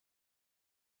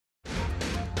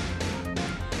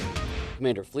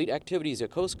Commander Fleet Activities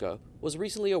Yokosuka was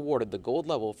recently awarded the gold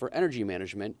level for energy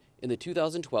management in the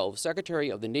 2012 Secretary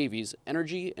of the Navy's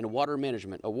Energy and Water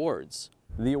Management Awards.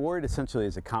 The award essentially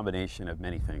is a combination of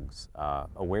many things.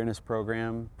 Awareness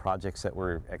program, projects that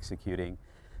we're executing.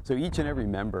 So each and every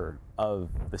member of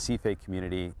the CFA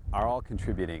community are all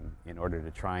contributing in order to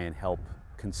try and help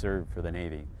conserve for the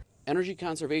Navy. Energy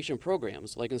conservation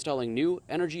programs like installing new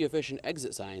energy-efficient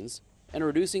exit signs and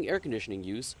reducing air conditioning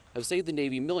use have saved the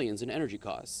Navy millions in energy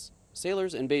costs.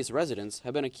 Sailors and base residents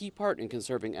have been a key part in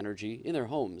conserving energy in their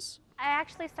homes. I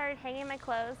actually started hanging my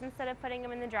clothes instead of putting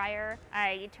them in the dryer.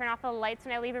 I turn off the lights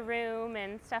when I leave a room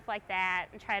and stuff like that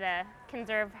and try to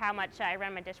conserve how much I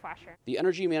run my dishwasher. The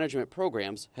energy management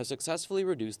programs have successfully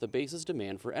reduced the base's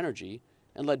demand for energy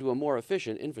and led to a more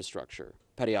efficient infrastructure.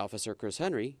 Petty Officer Chris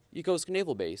Henry, Yokosuka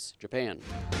Naval Base, Japan.